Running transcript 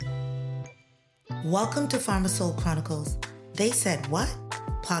Welcome to Pharmasoul Chronicles. They Said What?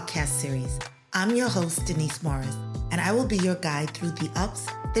 Podcast series. I'm your host, Denise Morris, and I will be your guide through the ups,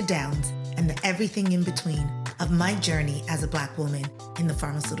 the downs, and the everything in between of my journey as a Black woman in the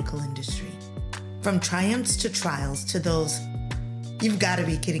pharmaceutical industry. From triumphs to trials to those you've got to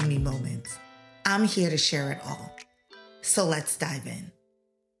be kidding me moments, I'm here to share it all. So let's dive in.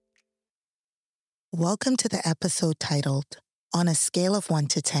 Welcome to the episode titled, On a Scale of 1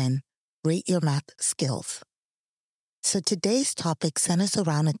 to 10, Rate Your Math Skills. So today's topic centers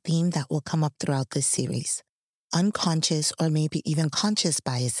around a theme that will come up throughout this series, unconscious or maybe even conscious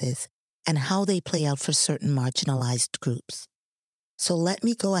biases and how they play out for certain marginalized groups. So let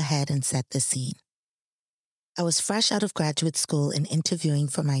me go ahead and set the scene. I was fresh out of graduate school and interviewing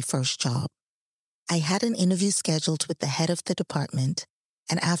for my first job. I had an interview scheduled with the head of the department,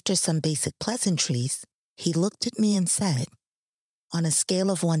 and after some basic pleasantries, he looked at me and said, on a scale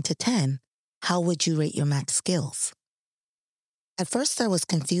of 1 to 10, how would you rate your math skills? At first, I was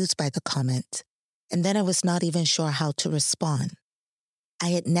confused by the comment, and then I was not even sure how to respond.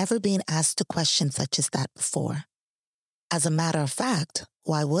 I had never been asked a question such as that before. As a matter of fact,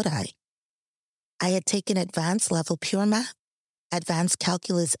 why would I? I had taken advanced level pure math, advanced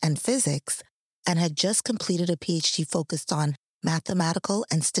calculus and physics, and had just completed a PhD focused on mathematical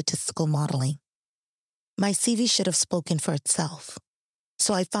and statistical modeling. My CV should have spoken for itself,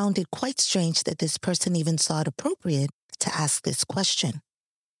 so I found it quite strange that this person even saw it appropriate to ask this question.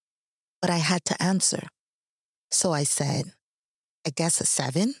 But I had to answer, so I said, I guess a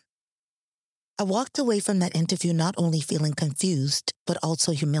 7? I walked away from that interview not only feeling confused, but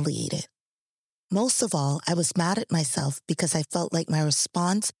also humiliated. Most of all, I was mad at myself because I felt like my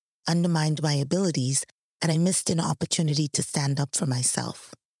response undermined my abilities and I missed an opportunity to stand up for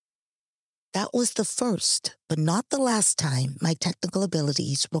myself. That was the first, but not the last time my technical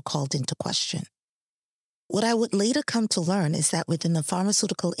abilities were called into question. What I would later come to learn is that within the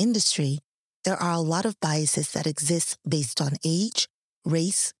pharmaceutical industry, there are a lot of biases that exist based on age,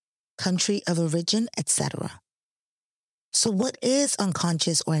 race, country of origin, etc. So what is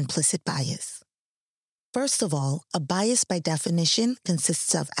unconscious or implicit bias? First of all, a bias by definition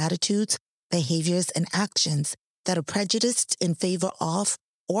consists of attitudes, behaviors, and actions that are prejudiced in favor of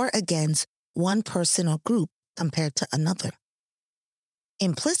or against one person or group compared to another.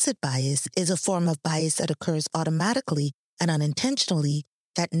 Implicit bias is a form of bias that occurs automatically and unintentionally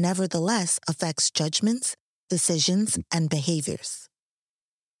that nevertheless affects judgments, decisions, and behaviors.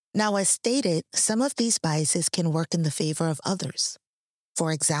 Now, as stated, some of these biases can work in the favor of others.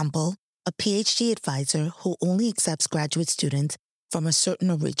 For example, a PhD advisor who only accepts graduate students from a certain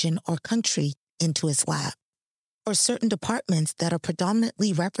origin or country into his lab, or certain departments that are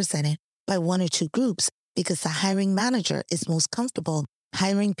predominantly represented by one or two groups because the hiring manager is most comfortable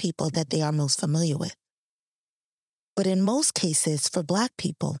hiring people that they are most familiar with. But in most cases, for Black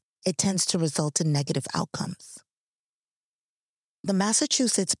people, it tends to result in negative outcomes. The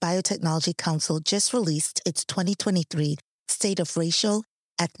Massachusetts Biotechnology Council just released its 2023 State of Racial,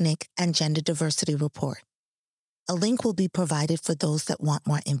 Ethnic, and Gender Diversity Report. A link will be provided for those that want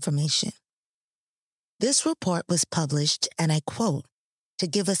more information. This report was published, and I quote, to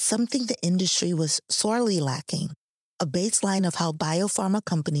give us something the industry was sorely lacking, a baseline of how biopharma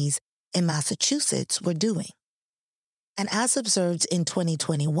companies in Massachusetts were doing. And as observed in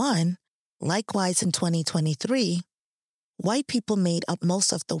 2021, likewise in 2023, white people made up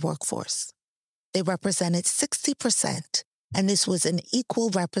most of the workforce. They represented 60%, and this was an equal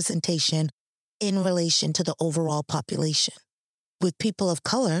representation in relation to the overall population, with people of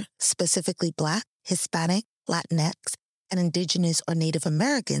color, specifically Black, Hispanic, Latinx, and Indigenous or Native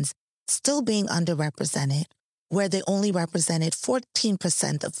Americans still being underrepresented, where they only represented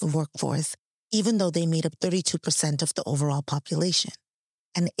 14% of the workforce, even though they made up 32% of the overall population,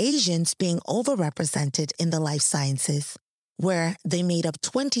 and Asians being overrepresented in the life sciences, where they made up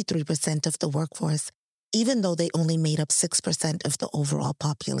 23% of the workforce, even though they only made up 6% of the overall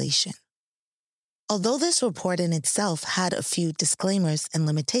population. Although this report in itself had a few disclaimers and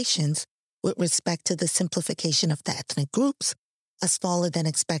limitations with respect to the simplification of the ethnic groups, a smaller than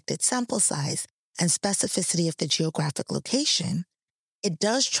expected sample size, and specificity of the geographic location, it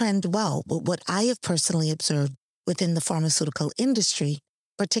does trend well with what I have personally observed within the pharmaceutical industry,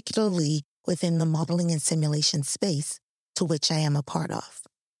 particularly within the modeling and simulation space to which I am a part of.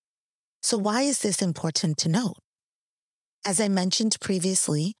 So why is this important to note? As I mentioned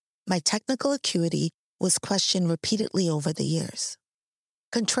previously, my technical acuity was questioned repeatedly over the years.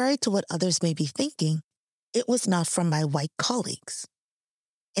 Contrary to what others may be thinking, it was not from my white colleagues.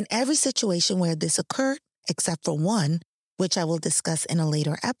 In every situation where this occurred, except for one, which I will discuss in a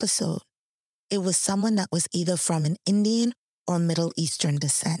later episode, it was someone that was either from an Indian or Middle Eastern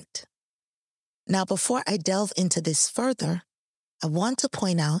descent. Now, before I delve into this further, I want to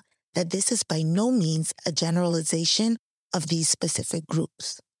point out that this is by no means a generalization of these specific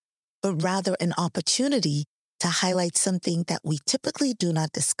groups, but rather an opportunity to highlight something that we typically do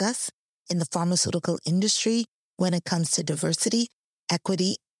not discuss in the pharmaceutical industry when it comes to diversity,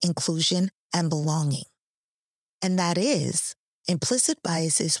 equity, inclusion, and belonging. And that is, implicit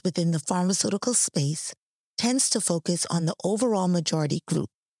biases within the pharmaceutical space tends to focus on the overall majority group,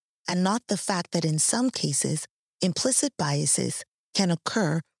 and not the fact that in some cases, implicit biases can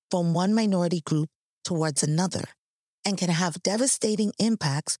occur from one minority group towards another, and can have devastating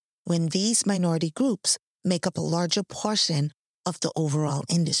impacts when these minority groups make up a larger portion of the overall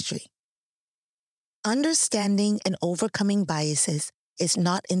industry. Understanding and overcoming biases is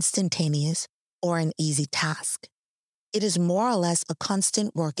not instantaneous or an easy task. It is more or less a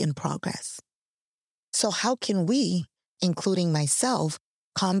constant work in progress. So how can we, including myself,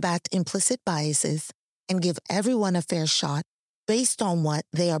 combat implicit biases and give everyone a fair shot based on what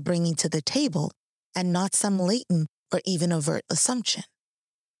they are bringing to the table and not some latent or even overt assumption?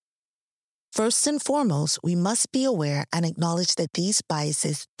 First and foremost, we must be aware and acknowledge that these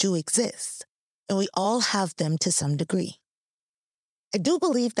biases do exist, and we all have them to some degree. I do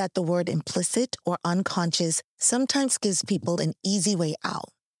believe that the word implicit or unconscious sometimes gives people an easy way out.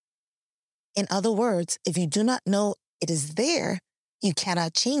 In other words, if you do not know it is there, you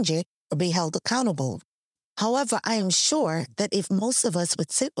cannot change it or be held accountable. However, I am sure that if most of us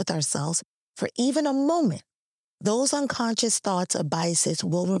would sit with ourselves for even a moment, those unconscious thoughts or biases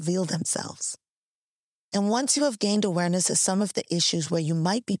will reveal themselves. And once you have gained awareness of some of the issues where you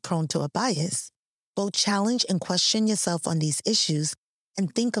might be prone to a bias, both challenge and question yourself on these issues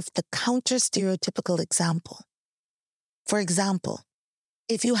and think of the counter-stereotypical example. For example,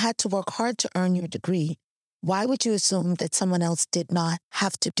 if you had to work hard to earn your degree, why would you assume that someone else did not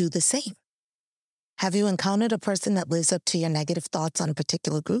have to do the same? Have you encountered a person that lives up to your negative thoughts on a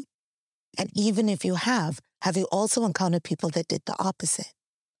particular group? And even if you have you also encountered people that did the opposite?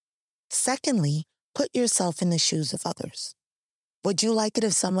 Secondly, put yourself in the shoes of others. Would you like it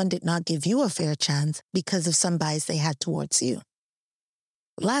if someone did not give you a fair chance because of some bias they had towards you?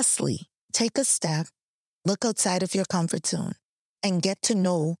 Lastly, take a step, look outside of your comfort zone, and get to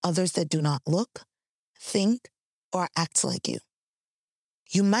know others that do not look, think, or act like you.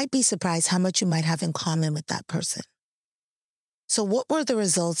 You might be surprised how much you might have in common with that person. So what were the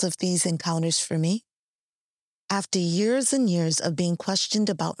results of these encounters for me? After years and years of being questioned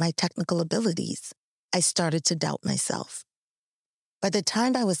about my technical abilities, I started to doubt myself. By the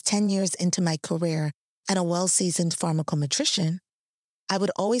time I was 10 years into my career and a well-seasoned pharmacometrician, I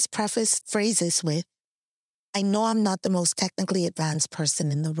would always preface phrases with, "I know I'm not the most technically advanced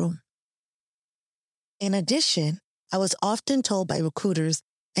person in the room." In addition, I was often told by recruiters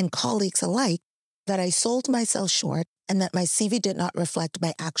and colleagues alike that I sold myself short and that my CV did not reflect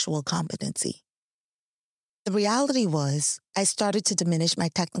my actual competency. The reality was, I started to diminish my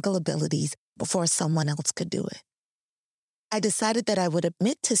technical abilities before someone else could do it. I decided that I would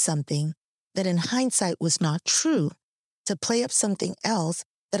admit to something that in hindsight was not true to play up something else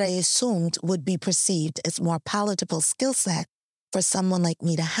that I assumed would be perceived as more palatable skill set for someone like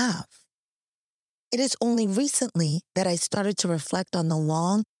me to have. It is only recently that I started to reflect on the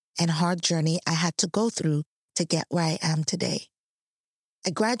long and hard journey I had to go through to get where I am today. I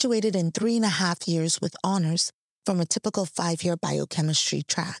graduated in 3.5 years with honors from a typical 5-year biochemistry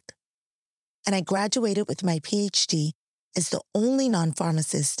track. And I graduated with my PhD as the only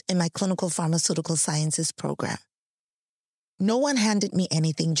non-pharmacist in my clinical pharmaceutical sciences program. No one handed me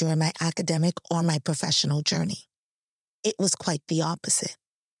anything during my academic or my professional journey. It was quite the opposite.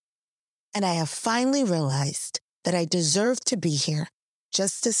 And I have finally realized that I deserve to be here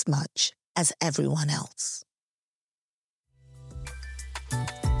just as much as everyone else.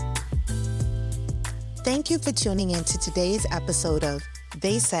 Thank you for tuning in to today's episode of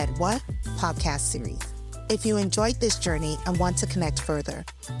They Said What? Podcast series. If you enjoyed this journey and want to connect further,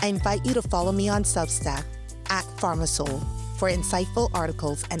 I invite you to follow me on Substack @PharmaSoul for insightful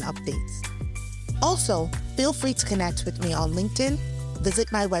articles and updates. Also, feel free to connect with me on LinkedIn,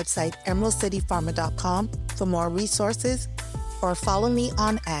 visit my website emeraldcitypharma.com for more resources, or follow me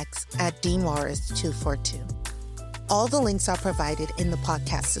on X @DMorris242. All the links are provided in the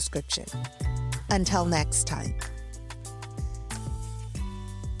podcast description. Until next time.